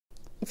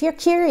If you're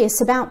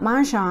curious about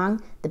Mahjong,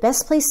 the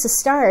best place to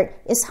start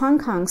is Hong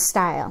Kong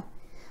style.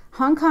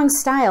 Hong Kong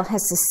style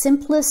has the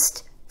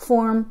simplest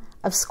form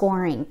of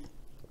scoring.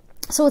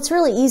 So it's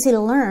really easy to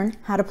learn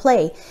how to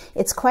play.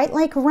 It's quite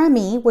like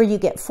rummy, where you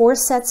get 4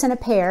 sets in a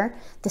pair.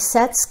 The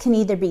sets can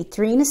either be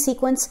 3 in a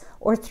sequence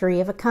or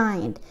 3 of a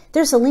kind.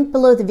 There's a link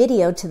below the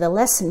video to the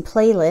lesson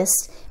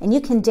playlist, and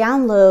you can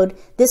download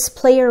this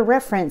player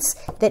reference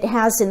that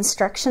has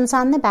instructions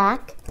on the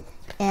back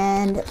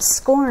and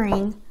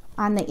scoring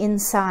on the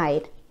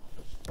inside.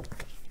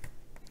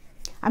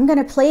 I'm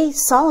going to play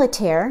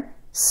Solitaire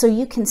so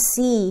you can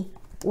see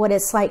what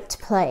it's like to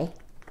play.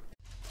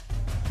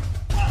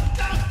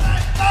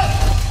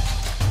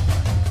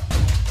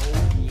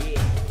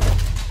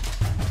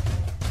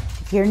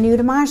 If you're new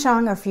to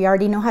Mahjong, or if you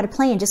already know how to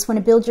play and just want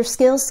to build your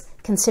skills,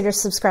 consider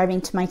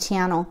subscribing to my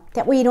channel.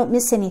 That way you don't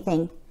miss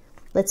anything.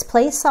 Let's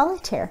play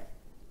Solitaire.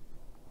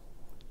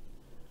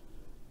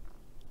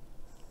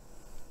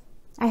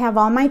 I have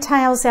all my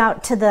tiles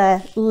out to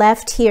the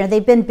left here.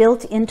 They've been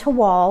built into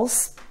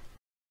walls.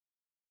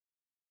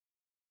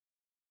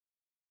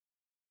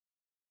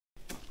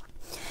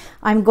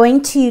 I'm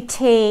going to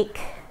take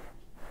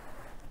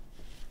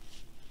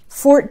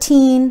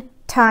 14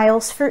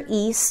 tiles for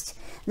east.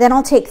 Then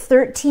I'll take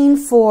 13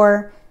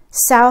 for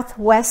south,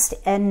 west,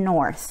 and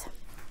north.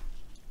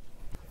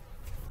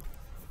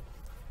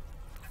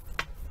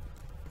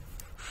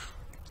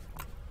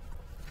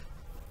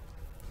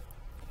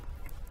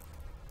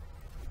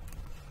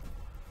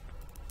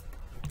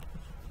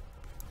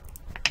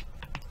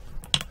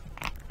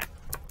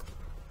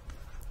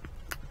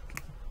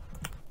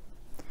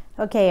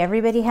 Okay,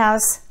 everybody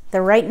has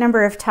the right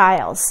number of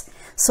tiles.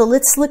 So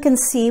let's look and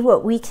see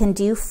what we can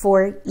do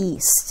for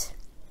east.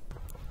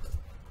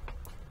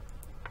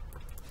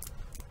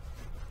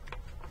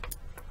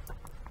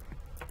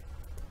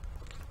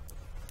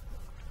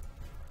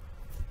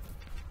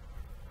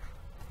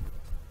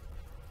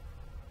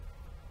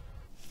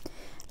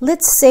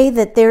 Let's say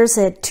that there's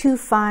a 2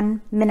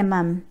 fawn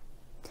minimum.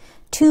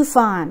 2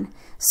 fawn.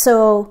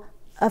 So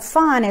a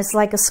fawn is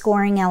like a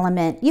scoring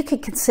element. You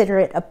could consider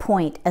it a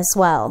point as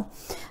well.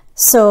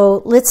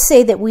 So let's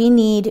say that we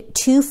need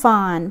 2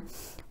 fawn.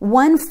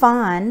 1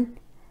 fawn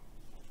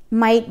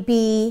might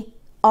be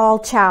all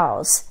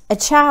chows. A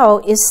chow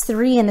is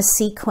 3 in a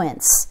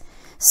sequence.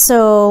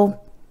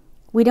 So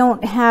we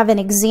don't have an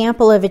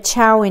example of a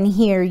chow in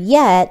here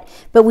yet,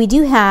 but we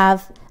do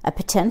have a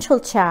potential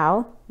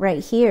chow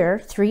right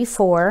here,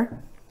 3-4.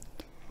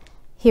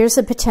 Here's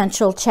a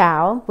potential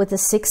chow with a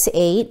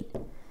 6-8.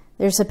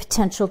 There's a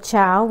potential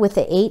chow with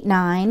a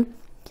 8-9.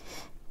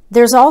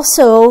 There's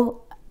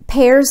also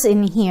pairs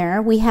in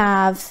here. We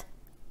have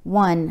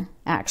one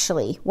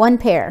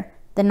pair,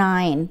 the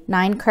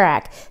 9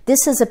 crack.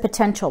 This is a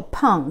potential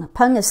pung.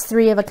 Pung is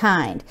 3 of a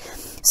kind.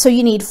 So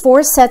you need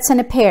 4 sets in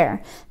a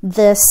pair.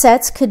 The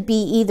sets could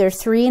be either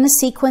 3 in a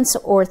sequence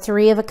or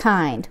 3 of a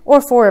kind,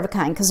 or 4 of a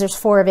kind, because there's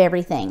 4 of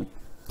everything.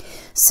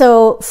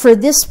 So for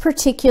this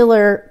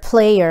particular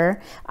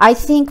player, I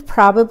think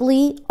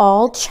probably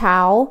all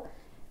chow,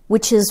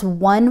 which is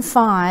 1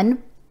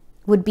 fawn,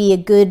 would be a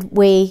good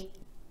way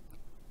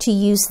to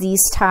use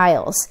these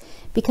tiles,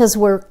 because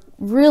we're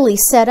really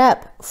set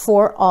up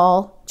for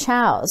all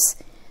chows.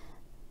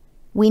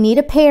 We need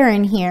a pair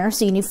in here,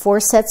 so you need 4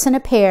 sets in a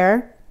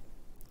pair.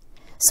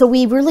 So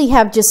we really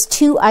have just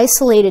 2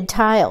 isolated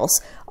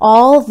tiles.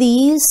 All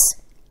these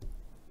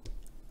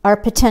are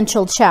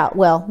potential chow.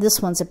 Well, this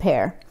one's a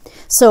pair.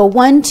 So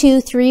 1, 2,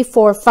 3,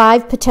 4,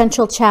 5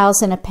 potential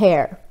chows in a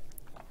pair.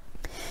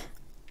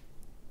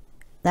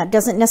 That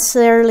doesn't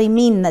necessarily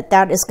mean that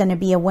that is going to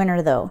be a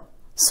winner, though.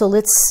 So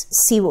let's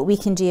see what we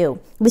can do.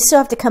 We still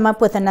have to come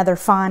up with another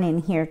fawn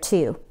in here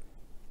too.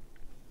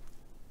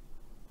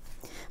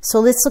 So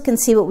let's look and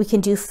see what we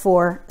can do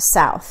for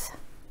south.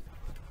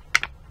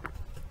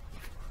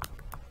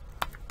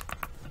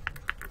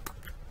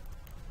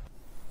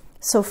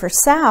 So for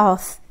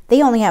south,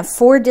 they only have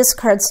 4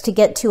 discards to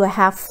get to a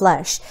half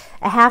flush.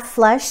 A half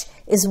flush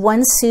is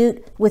 1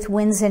 suit with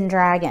winds and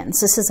dragons.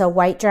 This is a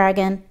white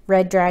dragon,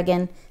 red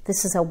dragon.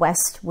 This is a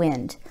west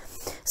wind.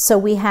 So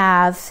we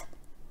have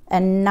a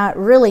not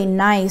really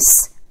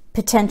nice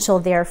potential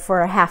there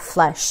for a half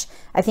flush.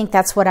 I think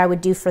that's what I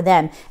would do for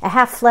them. A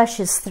half flush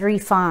is 3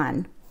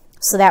 fawn,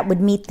 so that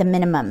would meet the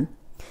minimum.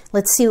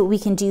 Let's see what we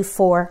can do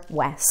for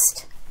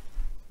west.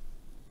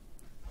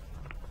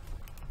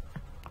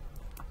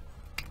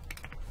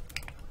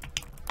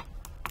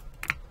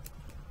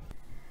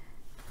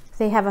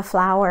 They have a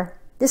flower.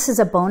 This is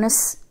a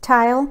bonus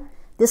tile.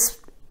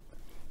 This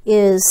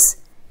is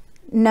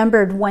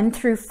numbered 1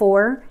 through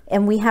 4,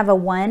 and we have a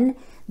 1.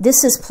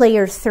 This is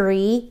player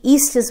 3.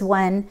 East is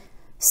 1,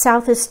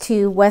 south is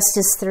 2, west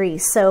is 3.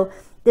 So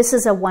this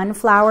is a 1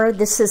 flower.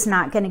 This is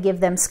not going to give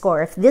them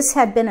score. If this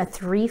had been a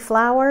 3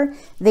 flower,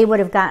 they would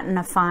have gotten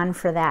a fawn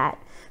for that.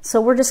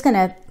 So we're just going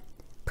to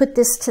put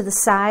this to the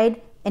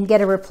side and get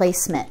a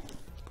replacement.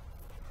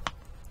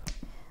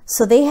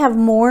 So they have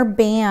more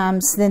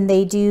BAMs than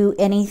they do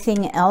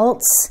anything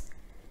else,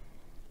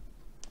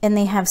 and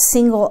they have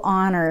single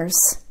honors.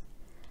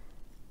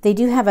 They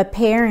do have a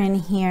pair in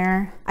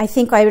here. I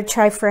think I would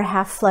try for a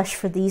half flush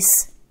for these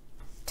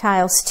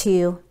tiles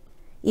too,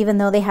 even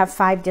though they have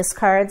 5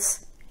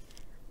 discards.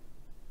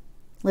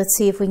 Let's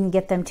see if we can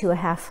get them to a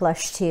half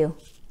flush too.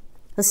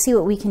 Let's see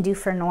what we can do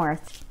for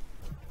north.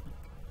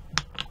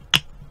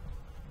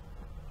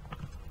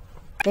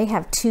 They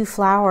have 2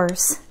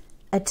 flowers,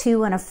 a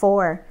 2 and a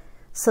 4.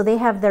 So they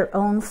have their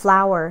own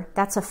flower.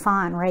 That's a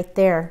fawn right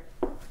there.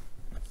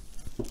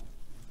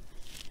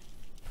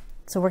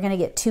 So we're going to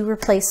get 2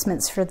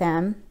 replacements for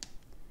them.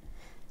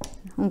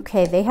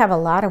 Okay, they have a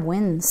lot of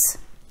wins.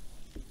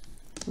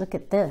 Look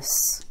at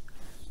this.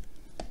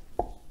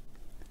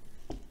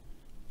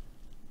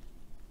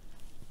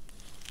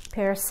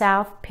 Pair of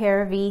south,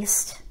 pair of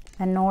east,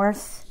 a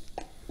north.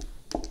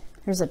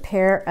 There's a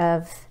pair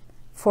of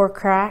 4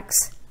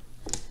 cracks.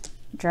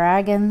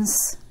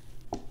 Dragons.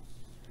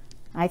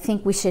 I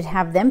think we should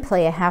have them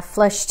play a half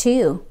flush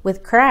too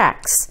with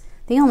cracks.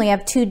 They only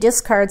have 2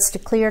 discards to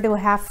clear to a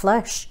half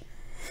flush.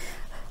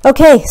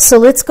 Okay, so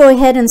let's go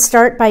ahead and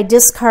start by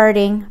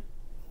discarding.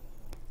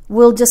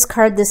 We'll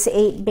discard this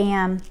 8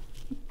 bam.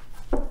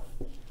 I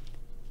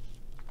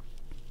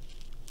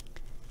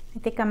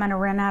think I'm going to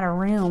run out of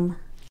room.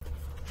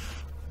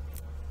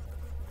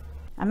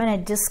 I'm going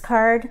to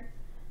discard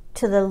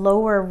to the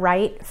lower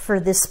right for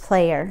this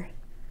player.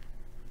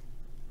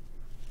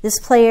 This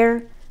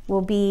player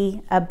will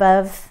be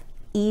above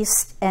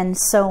east and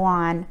so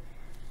on,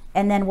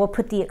 and then we'll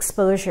put the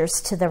exposures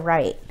to the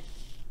right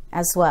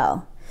as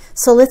well.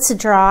 So let's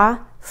draw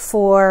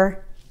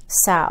for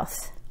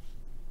south.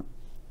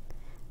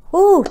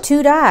 Ooh,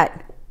 2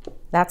 dot.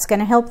 That's going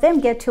to help them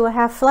get to a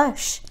half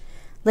flush.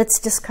 Let's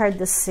discard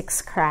the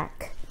 6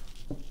 crack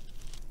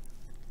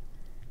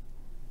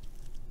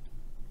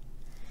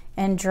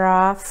and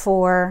draw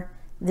for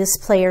this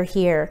player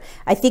here.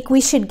 I think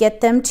we should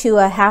get them to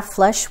a half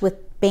flush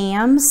with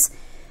bams,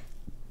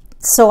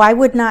 so I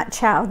would not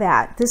chow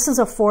that. This is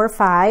a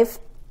 4-5.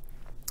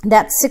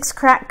 That 6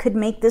 crack could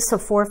make this a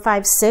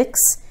 4-5-6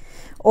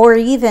 or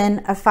even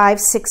a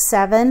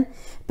 5-6-7,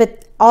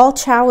 but all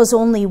chow is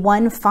only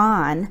 1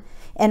 fawn,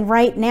 and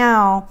right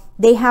now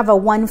they have a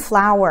 1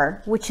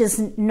 flower, which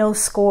is no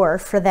score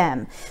for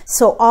them.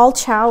 So all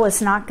chow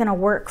is not going to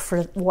work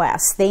for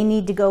West. They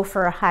need to go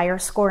for a higher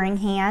scoring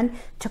hand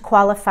to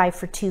qualify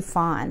for 2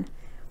 fawn.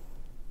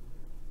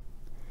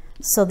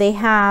 So they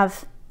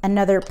have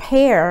another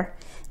pair.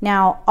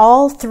 Now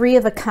all 3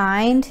 of a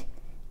kind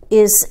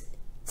is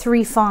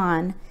 3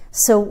 fawn,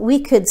 so we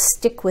could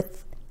stick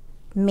with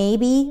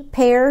maybe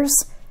pairs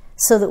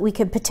so that we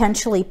could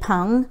potentially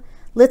pung.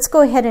 Let's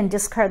go ahead and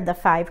discard the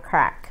 5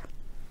 crack.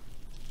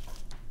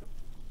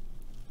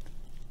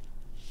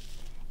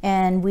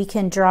 And we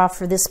can draw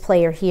for this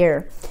player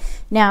here.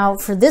 Now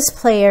for this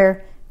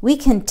player, we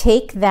can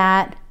take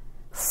that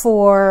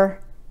for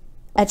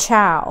a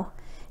chow.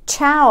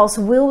 Chows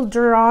will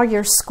draw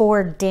your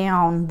score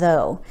down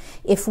though.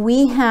 If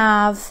we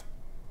have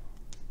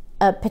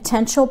a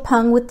potential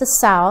pung with the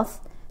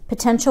south,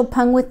 potential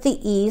pung with the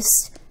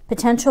east,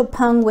 potential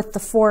pung with the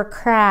 4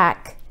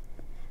 crack,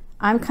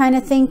 I'm kind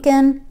of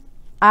thinking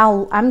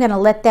I'm going to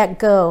let that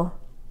go.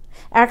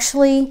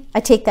 Actually, I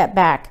take that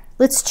back.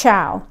 Let's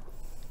chow.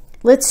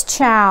 Let's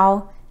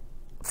chow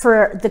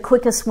for the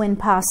quickest win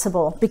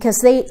possible because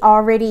they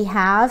already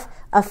have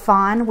a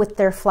fawn with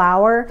their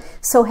flower.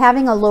 So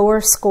having a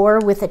lower score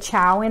with a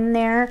chow in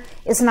there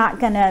is not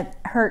going to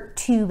hurt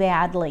too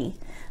badly.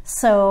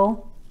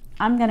 So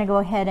I'm going to go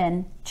ahead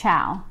and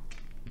chow.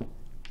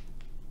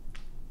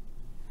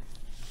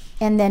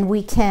 And then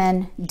we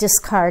can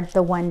discard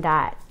the 1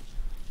 dot.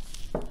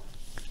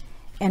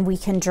 And we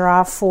can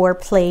draw for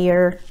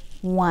player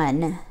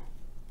 1.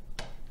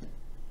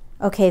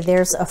 Okay,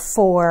 there's a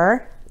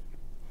 4.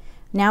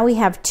 Now we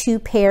have 2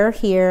 pair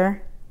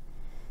here.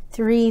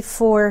 3,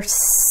 4,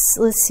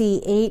 let's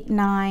see, 8,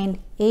 9,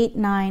 8,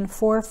 9,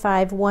 4,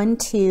 5, 1,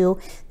 2.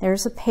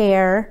 There's a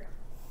pair.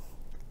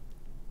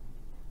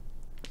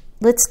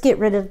 Let's get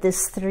rid of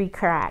this 3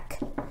 crack.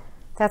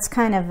 That's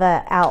kind of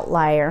an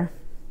outlier.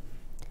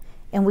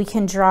 And we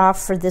can draw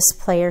for this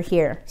player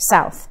here,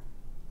 south.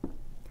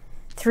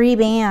 3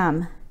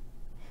 bam.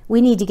 We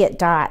need to get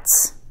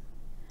dots.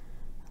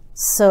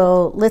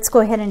 So let's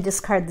go ahead and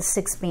discard the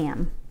 6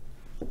 bam.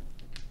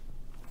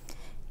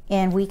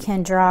 And we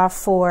can draw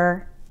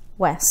for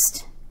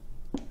west,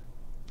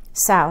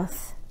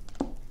 south.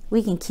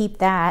 We can keep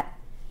that.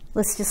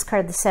 Let's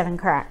discard the 7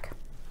 crack.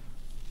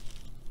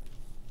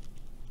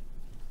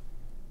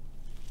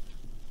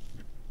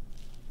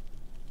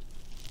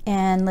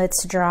 And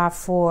let's draw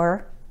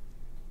for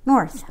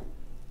north.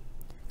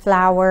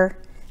 Flower.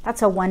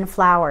 That's a 1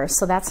 flower,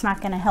 so that's not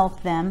going to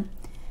help them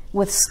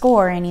with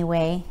score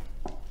anyway.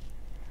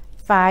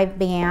 5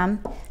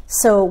 bam.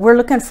 So we're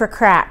looking for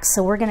cracks,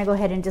 so we're going to go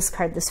ahead and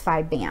discard this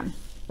 5 bam.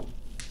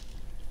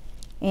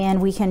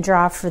 And we can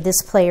draw for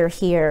this player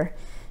here.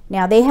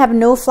 Now they have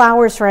no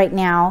flowers right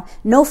now.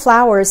 No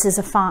flowers is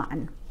a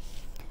fawn.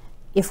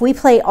 If we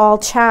play all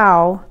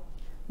chow,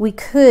 we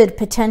could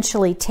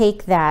potentially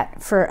take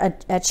that for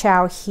a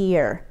chow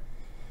here.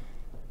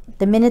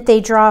 The minute they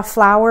draw a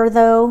flower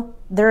though,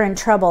 they're in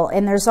trouble,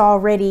 and there's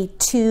already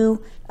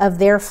 2 of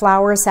their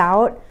flowers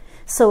out.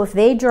 So if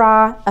they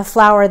draw a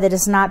flower that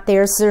is not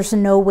theirs, there's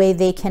no way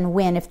they can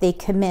win if they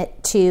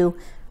commit to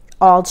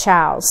all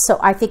chows. So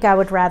I think I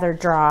would rather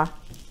draw.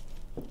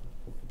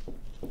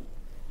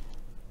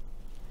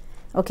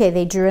 Okay,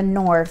 they drew a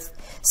north.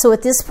 So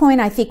at this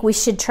point, I think we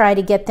should try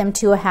to get them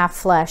to a half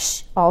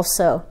flush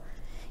also.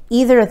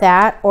 Either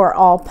that or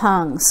all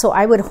pung. So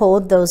I would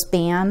hold those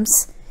bams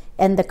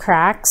and the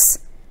cracks.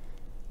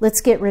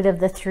 Let's get rid of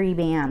the 3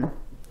 bam.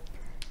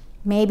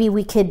 Maybe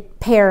we could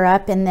pair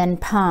up and then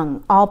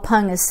pung. All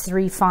pung is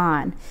 3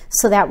 fawn.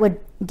 So that would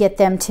get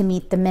them to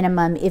meet the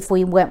minimum if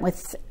we went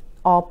with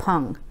all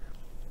pung.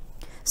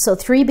 So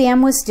 3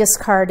 bam was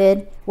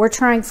discarded. We're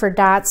trying for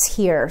dots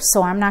here,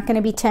 so I'm not going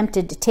to be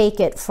tempted to take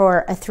it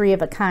for a 3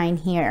 of a kind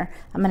here.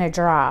 I'm going to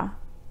draw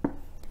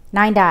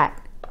 9 dot.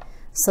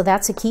 So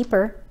that's a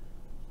keeper.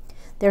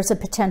 There's a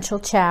potential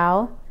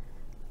chow.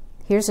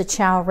 Here's a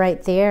chow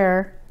right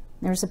there.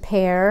 There's a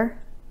pair.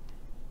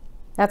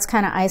 That's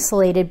kind of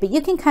isolated, but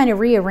you can kind of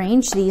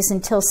rearrange these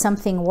until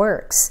something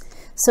works.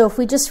 So if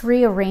we just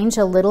rearrange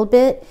a little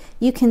bit,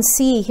 you can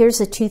see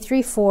here's a 2,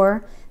 3,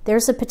 4.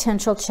 There's a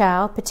potential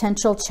chow,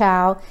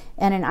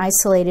 and an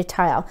isolated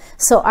tile.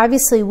 So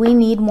obviously we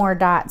need more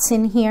dots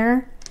in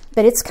here,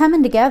 but it's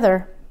coming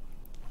together.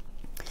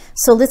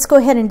 So let's go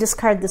ahead and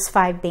discard this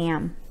 5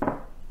 bam.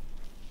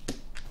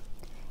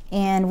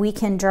 And we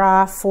can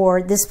draw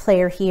for this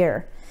player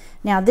here.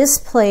 Now this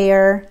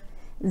player,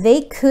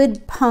 they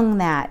could pung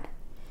that.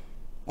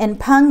 And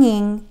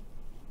punging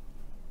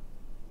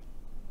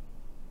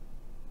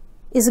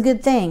is a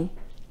good thing.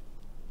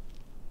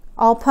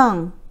 All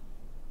pung.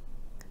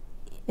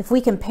 If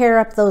we can pair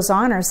up those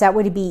honors, that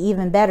would be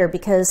even better,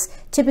 because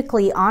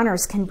typically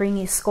honors can bring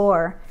you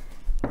score.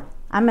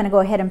 I'm going to go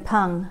ahead and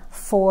pung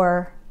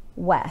for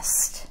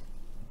west.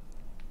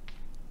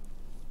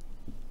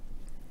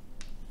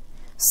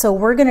 So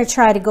we're going to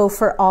try to go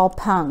for all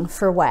pung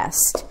for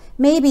west.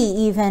 Maybe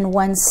even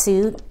 1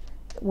 suit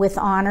with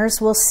honors.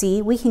 We'll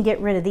see. We can get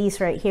rid of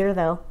these right here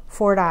though.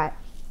 4 dot.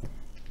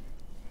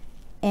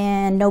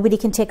 And nobody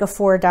can take a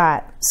 4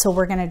 dot. So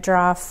we're going to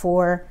draw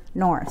for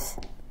north.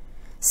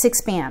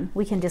 6 bam.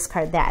 We can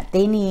discard that.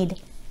 They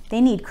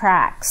need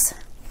cracks.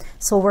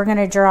 So we're going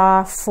to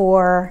draw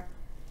for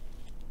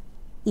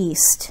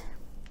east.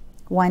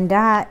 1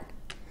 dot.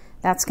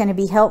 That's going to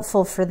be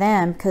helpful for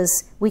them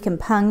because we can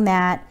pung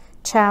that,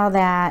 chow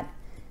that,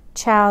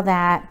 chow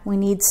that. We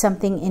need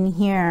something in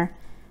here.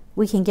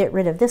 We can get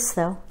rid of this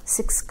though.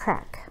 6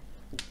 crack.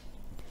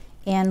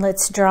 And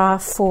let's draw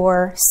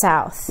for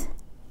south.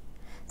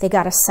 They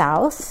got a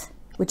south,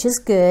 which is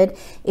good.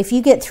 If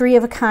you get 3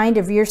 of a kind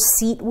of your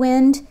seat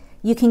wind,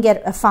 you can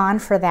get a fawn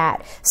for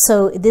that.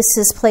 So this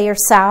is player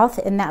south,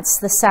 and that's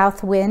the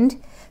south wind.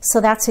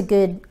 So that's a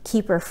good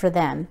keeper for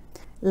them.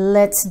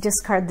 Let's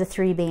discard the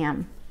 3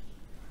 bam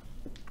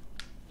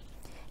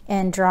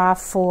and draw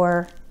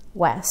for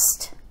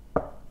west.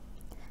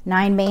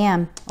 9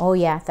 bam. Oh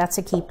yeah, that's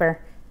a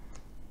keeper.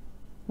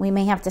 We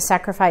may have to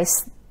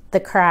sacrifice the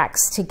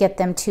cracks to get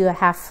them to a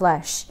half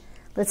flush.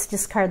 Let's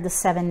discard the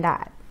 7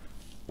 dot.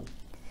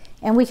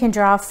 And we can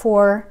draw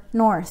for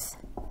north.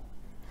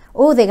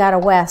 Oh, they got a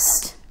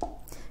west.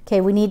 Okay,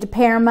 we need to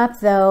pair them up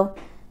though.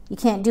 You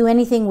can't do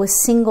anything with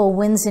single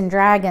winds and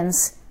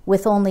dragons,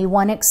 with only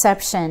one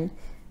exception.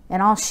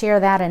 And I'll share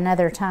that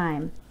another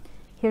time.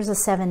 Here's a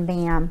 7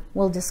 bam.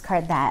 We'll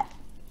discard that.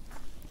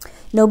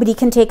 Nobody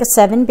can take a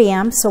 7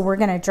 bam, so we're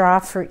going to draw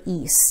for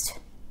east.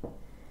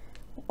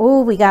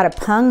 Oh, we got a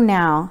pung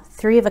now.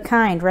 3 of a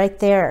kind right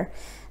there.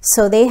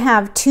 So they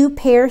have 2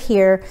 pair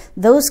here.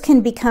 Those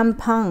can become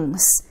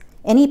pungs.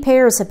 Any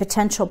pair is a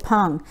potential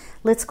pung.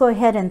 Let's go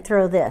ahead and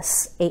throw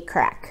this 8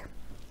 crack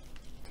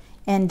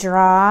and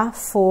draw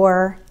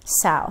for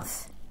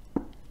south.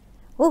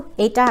 Oh,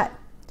 8 dot.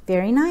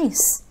 Very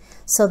nice.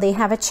 So they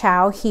have a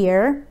chow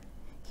here.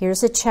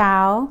 Here's a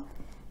chow.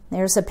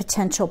 There's a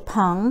potential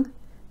pung.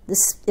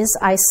 This is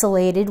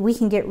isolated. We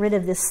can get rid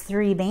of this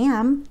 3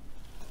 bam.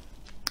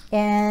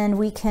 And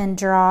we can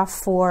draw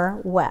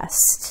for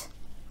west.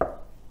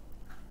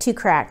 2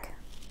 crack.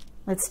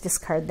 Let's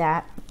discard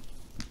that.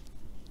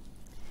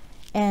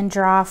 And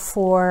draw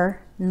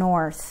for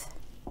north.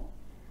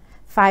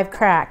 5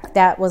 crack.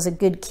 That was a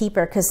good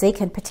keeper because they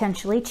could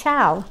potentially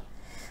chow.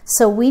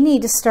 So we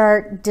need to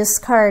start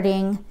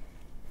discarding.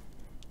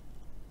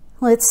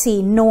 Let's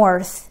see,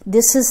 north.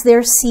 This is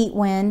their seat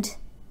wind.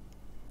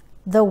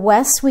 The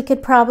west we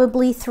could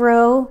probably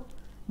throw.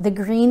 The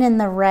green and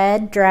the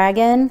red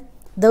dragon.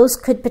 Those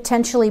could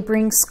potentially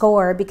bring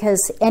score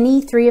because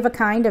any 3 of a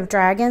kind of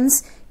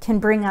dragons can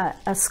bring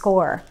a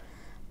score.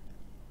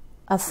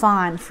 A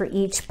fawn for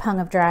each pung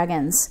of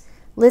dragons.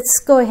 Let's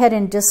go ahead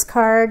and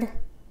discard.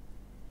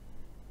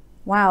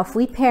 Wow, if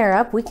we pair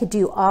up, we could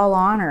do all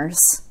honors.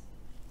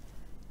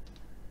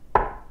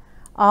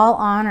 All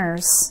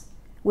honors,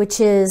 which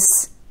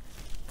is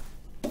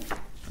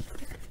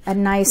a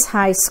nice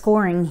high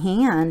scoring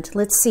hand.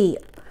 Let's see.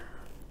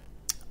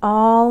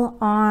 All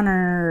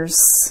honors.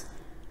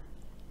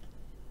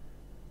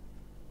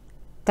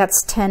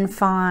 That's 10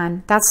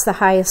 fawn. That's the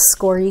highest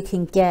score you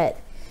can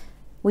get.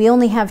 We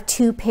only have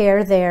 2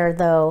 pair there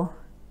though.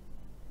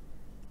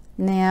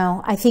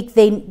 Now, I think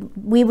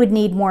we would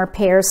need more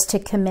pairs to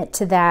commit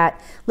to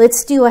that.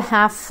 Let's do a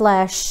half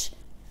flush.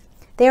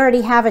 They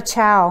already have a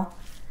chow,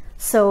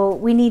 so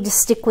we need to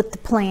stick with the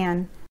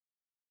plan.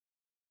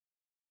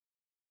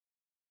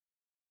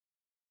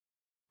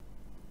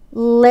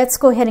 Let's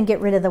go ahead and get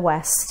rid of the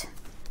west.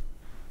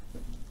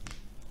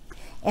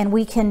 And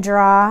we can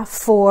draw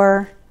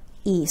for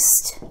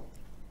east.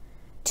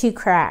 2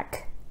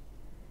 crack.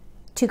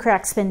 2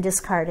 cracks been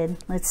discarded.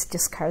 Let's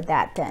discard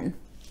that then.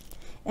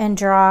 And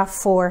draw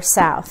for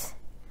south.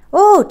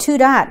 Oh, 2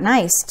 dot,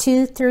 nice.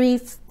 2, 3,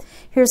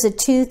 here's a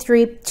 2,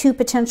 3, 2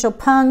 potential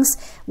pungs.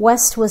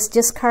 West was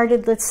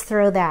discarded, let's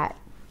throw that.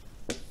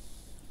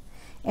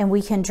 And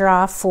we can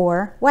draw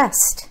for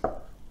west.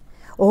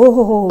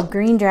 Oh,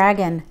 green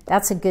dragon,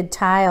 that's a good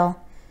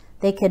tile.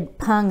 They could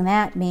pung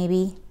that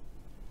maybe.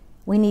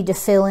 We need to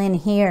fill in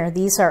here.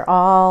 These are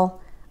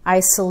all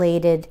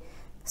isolated,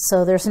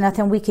 so there's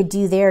nothing we could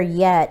do there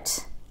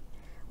yet.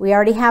 We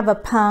already have a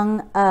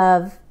pung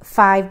of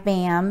 5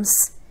 bams.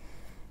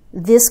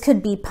 This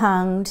could be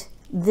punged.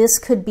 This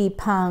could be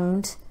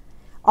punged.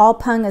 All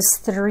pung is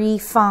 3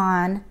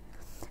 fawn.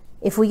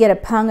 If we get a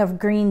pung of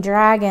green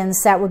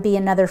dragons, that would be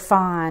another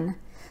fawn.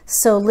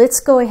 So let's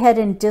go ahead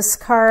and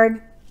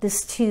discard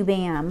this 2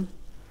 bam.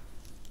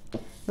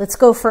 Let's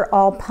go for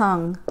all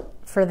pung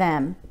for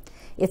them.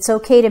 It's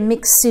okay to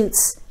mix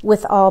suits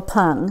with all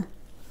pung.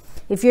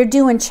 If you're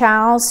doing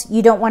chows,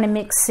 you don't want to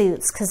mix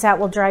suits because that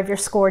will drive your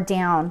score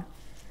down.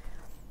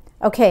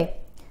 Okay,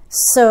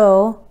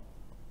 so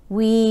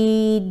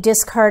we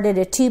discarded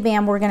a 2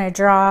 bam. We're going to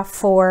draw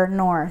for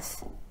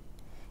north.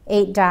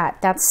 8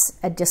 dot, that's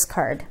a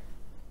discard.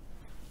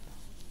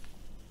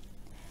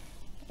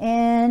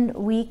 And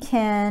we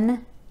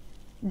can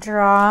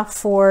draw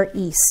for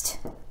east.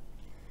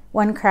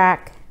 1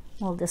 crack,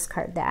 we'll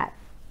discard that.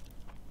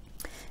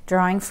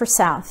 Drawing for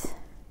south.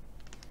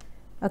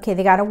 Okay,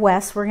 they got a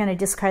west. We're going to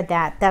discard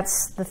that.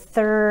 That's the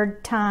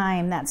 3rd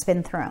time that's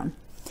been thrown.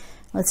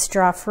 Let's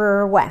draw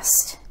for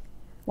west.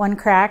 1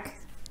 crack.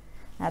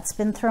 That's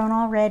been thrown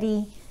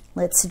already.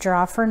 Let's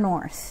draw for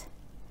north.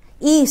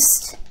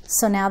 East.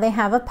 So now they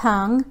have a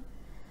pung.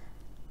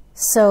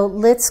 So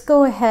let's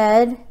go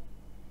ahead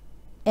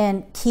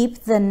and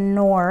keep the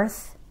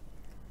north.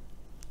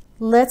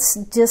 Let's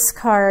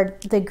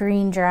discard the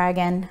green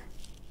dragon.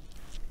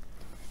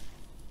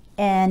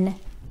 And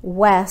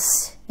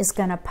west is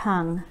going to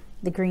pung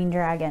the green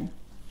dragon.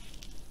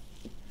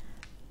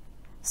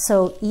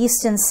 So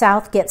east and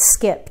south get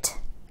skipped.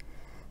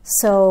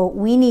 So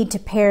we need to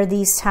pair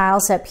these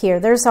tiles up here.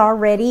 There's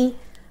already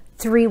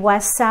 3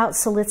 wests out,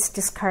 so let's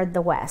discard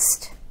the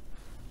west.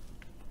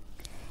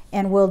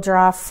 And we'll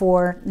draw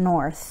for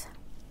north.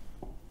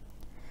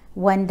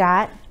 1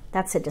 dot,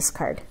 that's a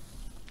discard.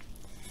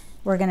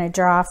 We're going to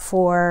draw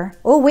for,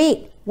 oh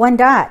wait, 1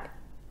 dot.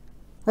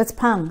 Let's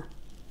pung.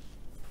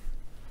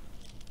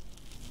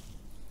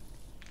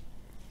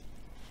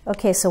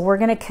 Okay, so we're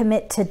going to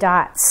commit to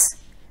dots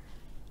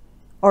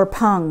or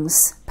pungs.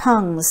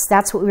 Pungs,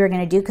 that's what we were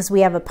going to do because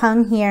we have a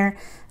pung here,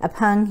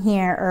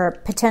 or a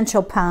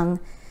potential pung.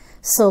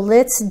 So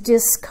let's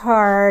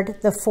discard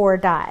the 4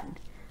 dot.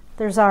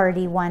 There's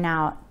already 1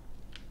 out.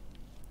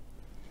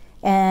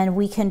 And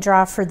we can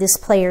draw for this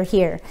player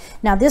here.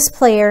 Now this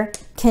player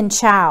can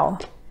chow.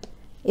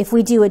 If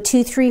we do a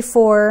 2, 3,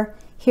 4,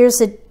 here's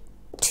a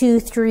 2,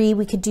 3,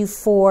 we could do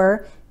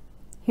 4.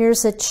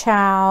 Here's a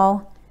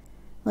chow.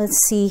 Let's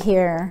see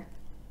here.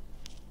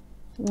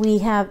 We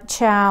have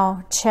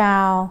chow,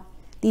 chow.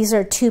 These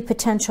are 2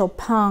 potential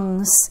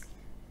pungs.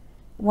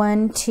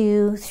 1,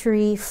 2,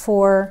 3,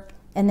 4,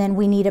 and then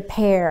we need a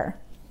pair.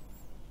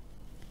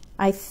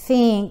 I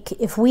think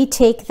if we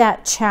take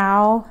that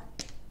chow,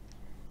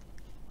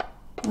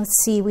 let's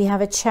see, we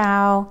have a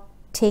chow,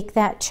 take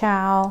that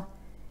chow.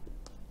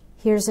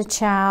 Here's a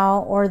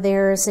chow, or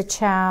there's a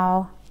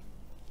chow.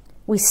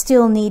 We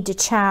still need to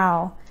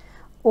chow.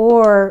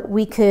 Or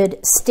we could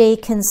stay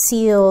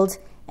concealed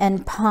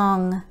and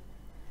pung.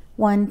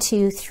 1,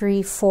 2,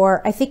 3,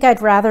 4. I think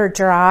I'd rather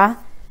draw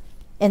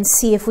and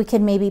see if we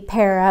can maybe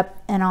pair up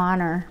an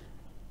honor.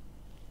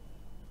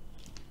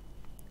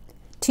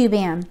 2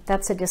 bam,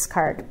 that's a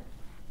discard.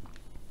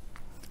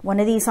 One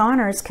of these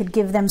honors could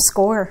give them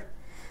score.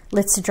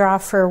 Let's draw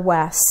for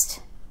west.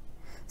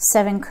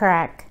 7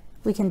 crack,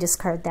 we can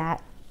discard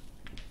that.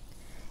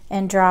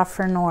 And draw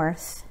for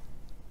north.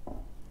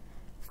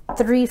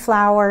 3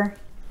 flower.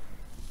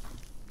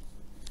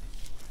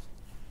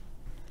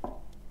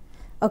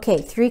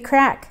 Okay, 3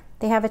 crack.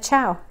 They have a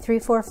chow. 3,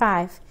 4,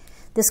 5.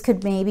 This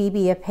could maybe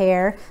be a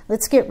pair.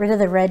 Let's get rid of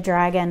the red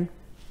dragon.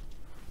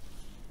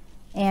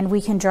 And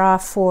we can draw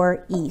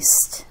for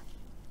east.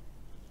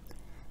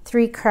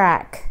 3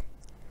 crack.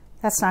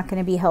 That's not going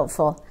to be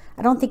helpful.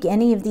 I don't think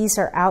any of these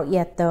are out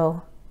yet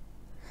though.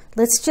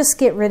 Let's just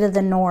get rid of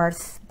the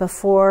north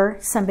before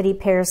somebody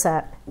pairs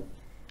up.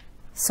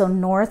 So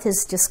north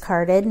is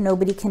discarded.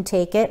 Nobody can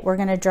take it. We're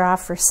going to draw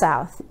for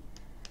south.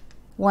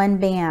 1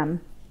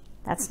 bam.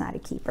 That's not a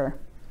keeper.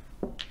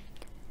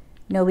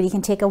 Nobody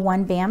can take a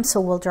 1 bam, so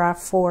we'll draw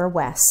 4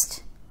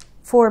 west.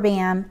 4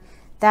 bam.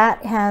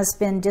 That has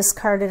been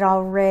discarded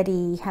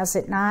already, has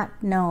it not?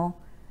 No.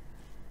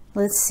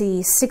 Let's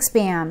see, 6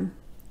 bam.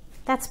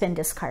 That's been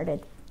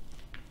discarded.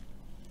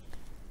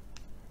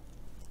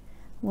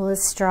 Well,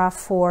 let's draw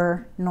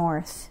 4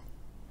 north.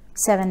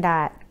 7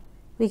 dot.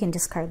 We can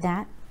discard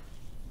that.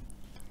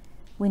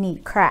 We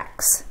need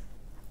cracks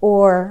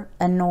or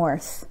a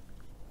north.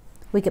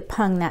 We could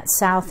pung that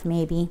south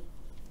maybe.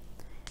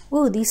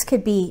 Ooh, these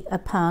could be a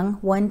pung.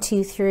 1,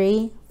 2,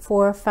 3,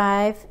 4,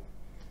 5.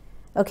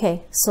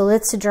 Okay, so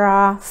let's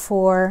draw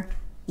for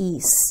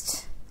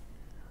east.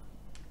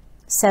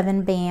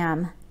 7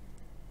 bam.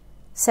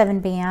 7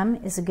 bam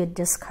is a good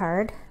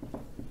discard.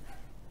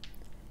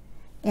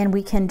 And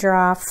we can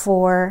draw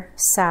for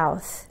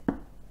south.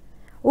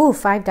 Ooh,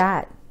 5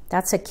 dot.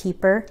 That's a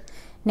keeper.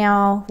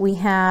 Now we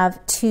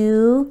have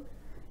 2,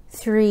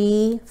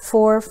 3,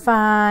 4,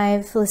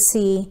 5. Let's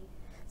see.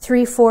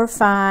 3, 4,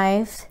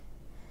 5.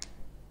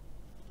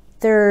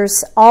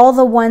 There's all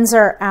the ones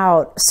are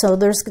out. So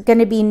there's going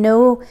to be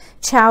no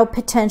chow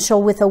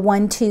potential with a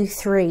 1, 2,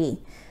 3.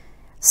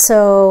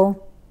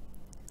 So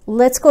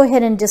let's go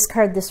ahead and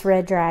discard this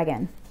red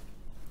dragon.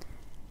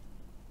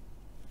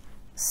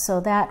 So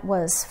that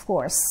was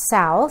for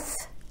south.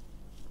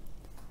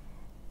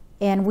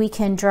 And we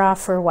can draw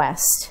for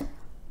west.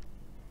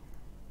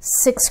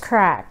 6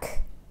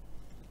 crack.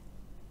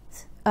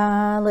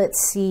 Let's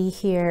see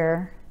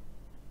here.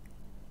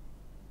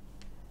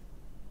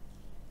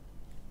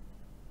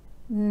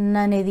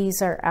 None of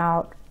these are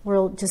out.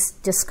 We'll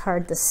just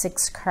discard the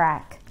 6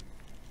 crack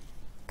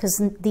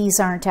because these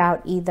aren't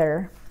out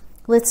either.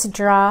 Let's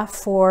draw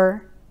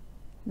for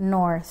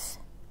north.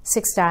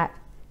 6 dot.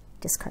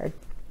 Discard.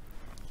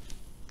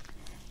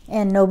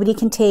 And nobody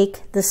can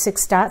take the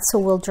 6 dot, so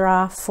we'll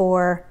draw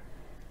for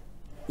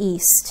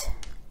east.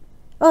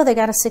 Oh, they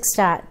got a 6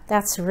 dot.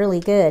 That's really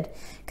good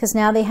because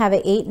now they have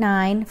an 8,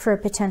 9 for a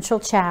potential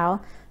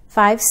chow.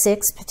 5,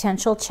 6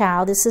 potential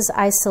chow. This is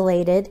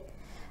isolated.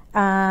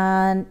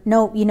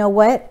 No, you know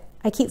what?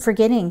 I keep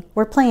forgetting.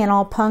 We're playing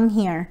all pung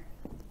here.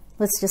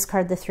 Let's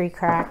discard the 3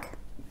 crack.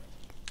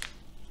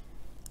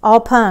 All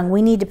pung.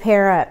 We need to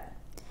pair up.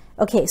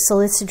 Okay, so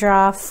let's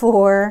draw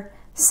for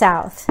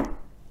south.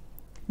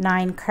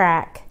 9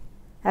 crack.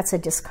 That's a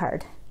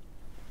discard.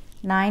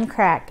 9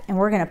 crack, and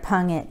we're going to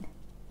pung it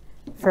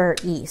for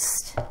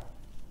east.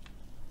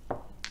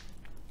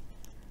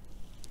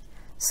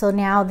 So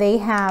now they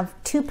have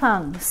 2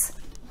 pungs.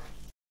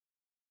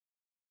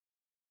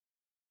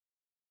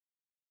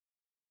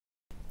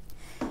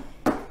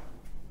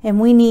 And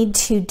we need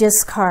to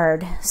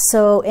discard.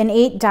 So an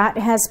 8 dot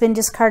has been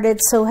discarded,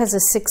 so has a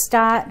 6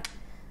 dot.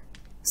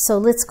 So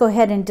let's go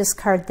ahead and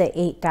discard the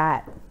 8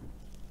 dot.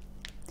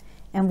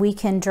 And we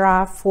can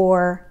draw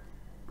for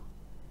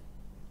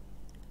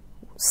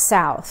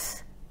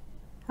south.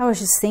 I was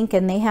just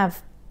thinking they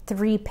have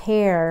 3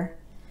 pair.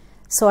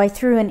 So I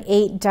threw an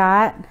 8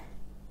 dot.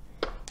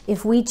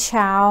 If we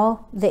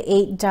chow the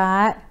 8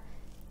 dot,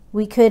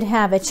 we could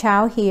have a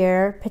chow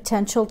here,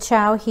 potential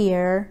chow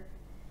here.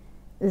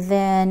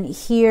 Then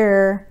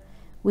here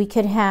we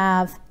could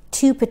have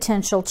 2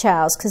 potential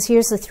chows because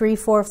here's a 3,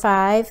 4,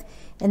 5,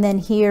 and then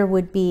here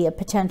would be a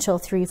potential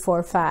 3,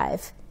 4,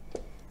 5.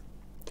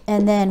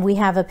 And then we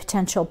have a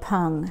potential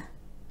pung.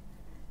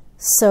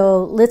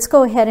 So let's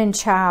go ahead and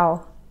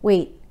chow.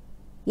 Wait,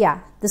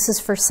 yeah, this is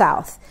for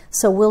south.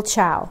 So we'll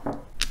chow.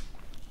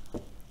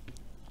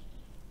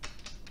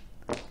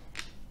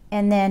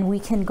 And then we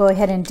can go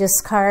ahead and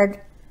discard.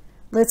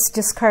 Let's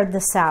discard the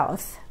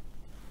south.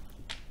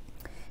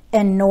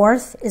 And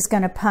north is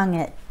going to pung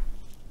it.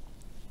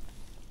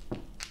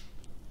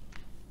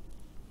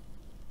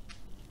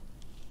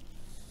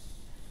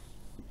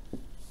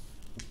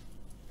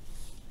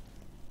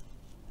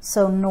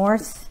 So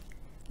north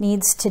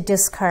needs to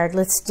discard.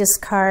 Let's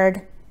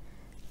discard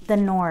the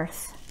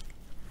north.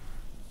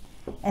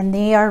 And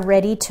they are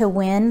ready to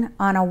win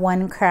on a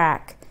 1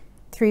 crack.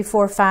 3,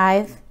 4,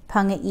 5,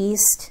 pung it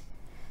east.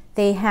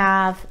 They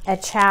have a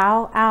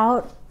chow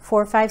out,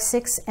 4, 5,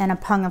 6, and a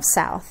pung of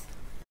south.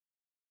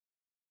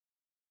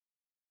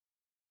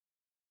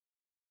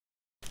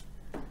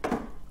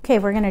 Okay,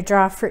 we're going to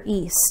draw for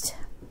east.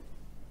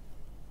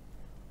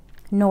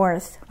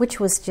 North, which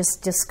was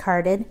just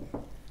discarded.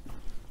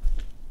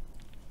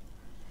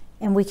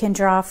 And we can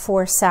draw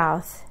for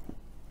south.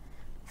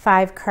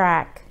 5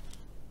 crack,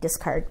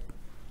 discard.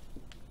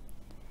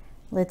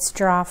 Let's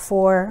draw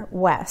for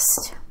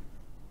west.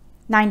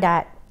 9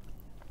 dot.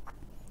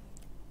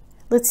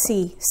 Let's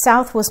see,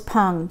 south was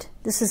punged.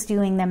 This is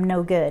doing them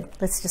no good.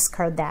 Let's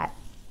discard that.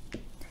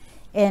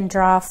 And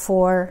draw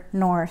for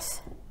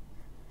north.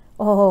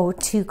 Oh,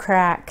 2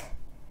 crack.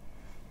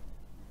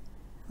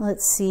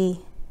 Let's see.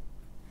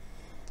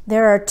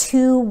 There are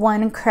 2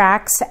 1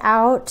 cracks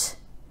out.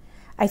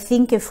 I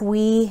think if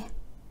we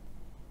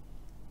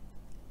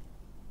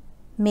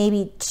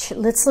maybe,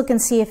 let's look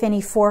and see if any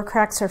 4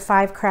 cracks or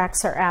 5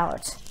 cracks are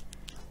out.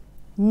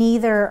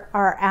 neither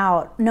are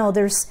out. No,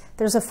 there's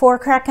a 4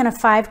 crack and a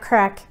 5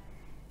 crack,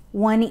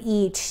 one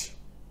each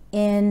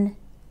in,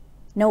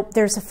 nope,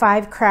 there's a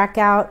 5 crack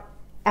out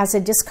as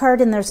a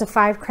discard and there's a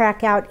 5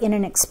 crack out in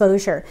an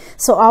exposure.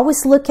 So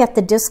always look at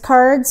the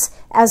discards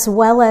as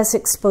well as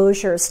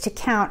exposures to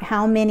count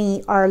how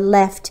many are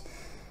left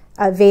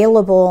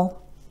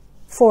available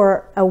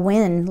for a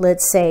win,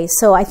 let's say.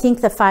 So I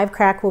think the 5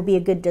 crack will be a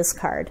good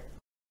discard.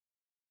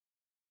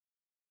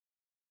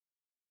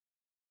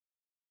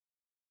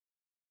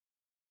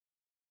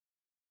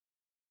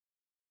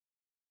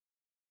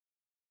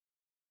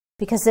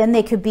 Because then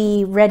they could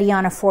be ready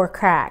on a 4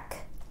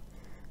 crack.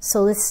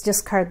 So let's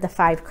discard the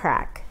 5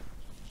 crack.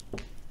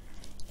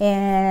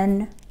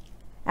 And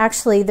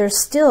actually they're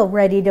still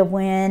ready to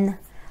win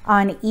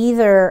on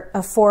either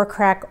a 4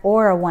 crack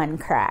or a 1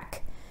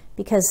 crack,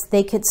 because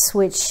they could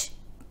switch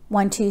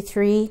 1, 2,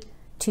 3,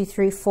 2,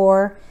 3,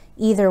 4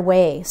 either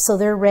way. So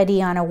they're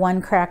ready on a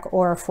 1 crack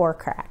or a 4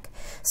 crack.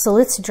 So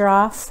let's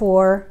draw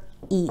for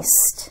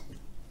East.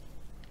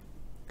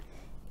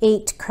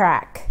 8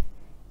 crack.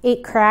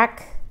 8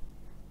 crack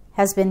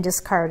has been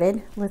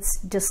discarded. Let's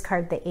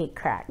discard the 8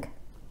 crack.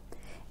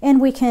 And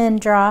we can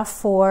draw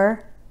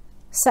for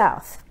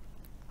South.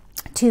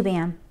 2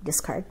 bam,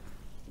 discard.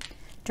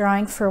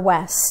 Drawing for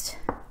West.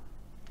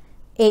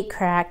 8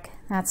 crack,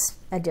 that's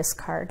a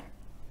discard.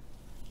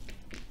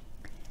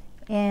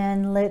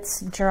 And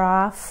let's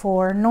draw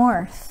for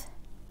North.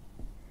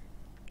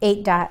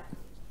 8 dot,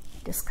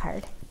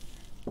 discard.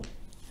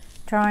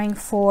 Drawing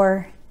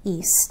for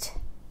East.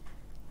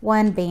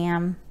 1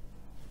 bam,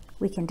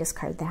 we can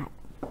discard that.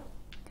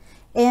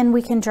 And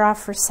we can draw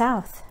for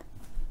South.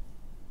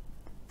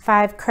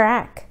 5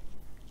 crack,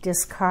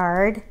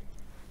 discard.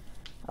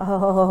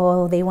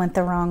 Oh, they went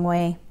the wrong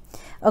way.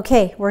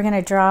 Okay, we're going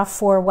to draw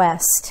for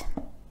West.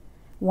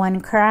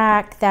 1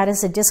 crack, that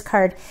is a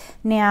discard.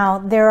 Now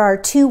there are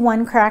two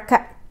one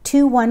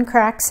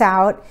cracks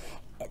out.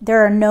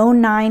 There are no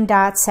 9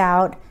 dots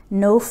out,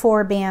 no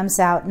 4 bams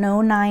out,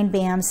 no 9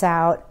 bams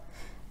out.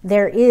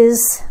 There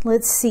is,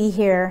 let's see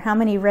here, how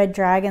many red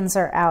dragons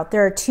are out?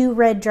 There are 2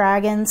 red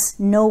dragons,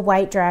 no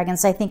white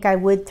dragons. I think I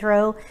would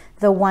throw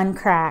the 1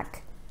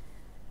 crack.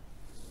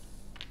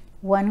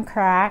 1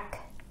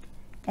 crack,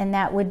 and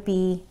that would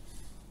be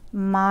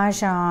Mah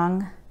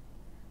Jongg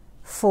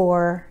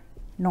for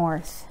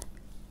North.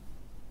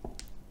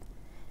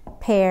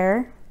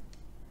 Pair,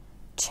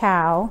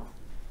 Chow,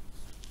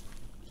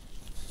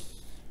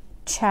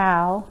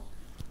 Chow,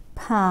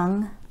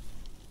 Pung,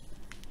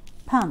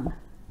 Pung.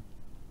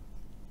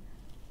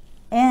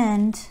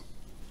 And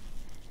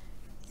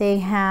they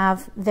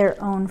have their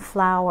own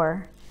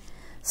flower.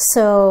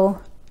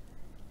 So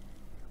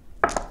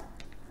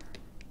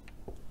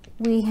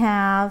we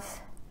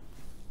have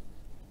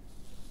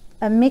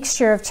a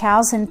mixture of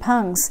chows and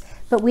pungs,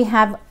 but we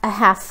have a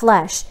half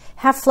flush.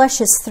 Half flush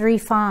is 3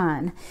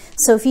 fawn.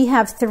 So if you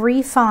have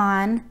 3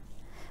 fawn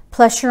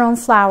plus your own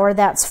flower,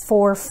 that's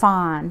 4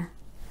 fawn.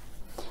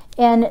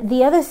 And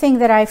the other thing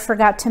that I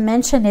forgot to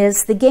mention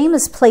is the game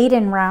is played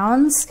in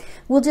rounds.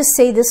 We'll just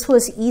say this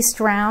was East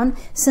round.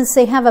 Since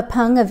they have a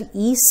pung of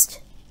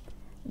East,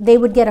 they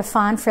would get a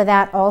fawn for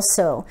that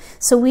also.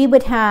 So we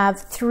would have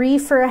 3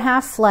 for a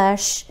half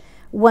flush,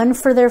 1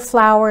 for their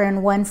flower,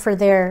 and 1 for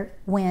their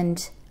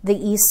wind, the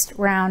East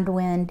round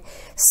wind.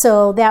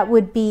 So that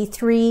would be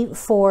 3,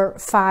 4,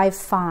 5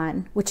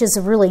 fawn, which is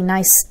a really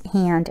nice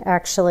hand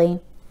actually.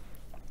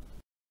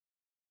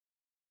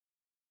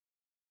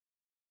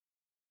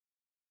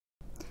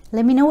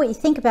 Let me know what you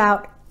think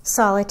about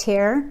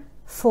Solitaire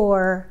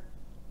for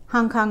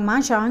Hong Kong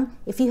Mahjong.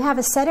 If you have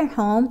a set at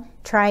home,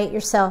 try it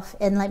yourself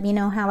and let me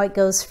know how it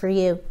goes for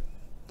you.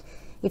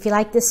 If you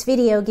like this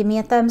video, give me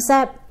a thumbs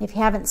up. If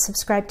you haven't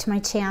subscribed to my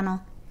channel,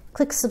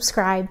 click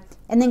subscribe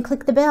and then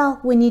click the bell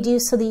when you do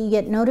so that you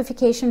get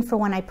notification for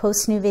when I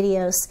post new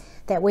videos.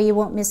 That way you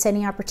won't miss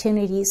any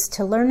opportunities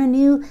to learn a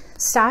new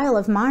style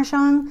of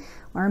Mahjong,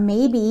 or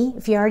maybe,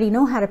 if you already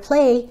know how to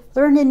play,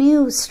 learn a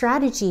new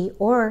strategy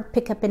or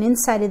pick up an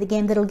insight of the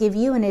game that'll give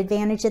you an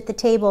advantage at the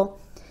table.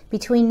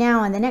 Between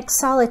now and the next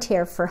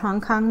Solitaire for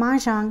Hong Kong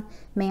Mahjong,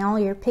 may all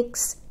your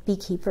picks be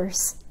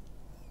keepers.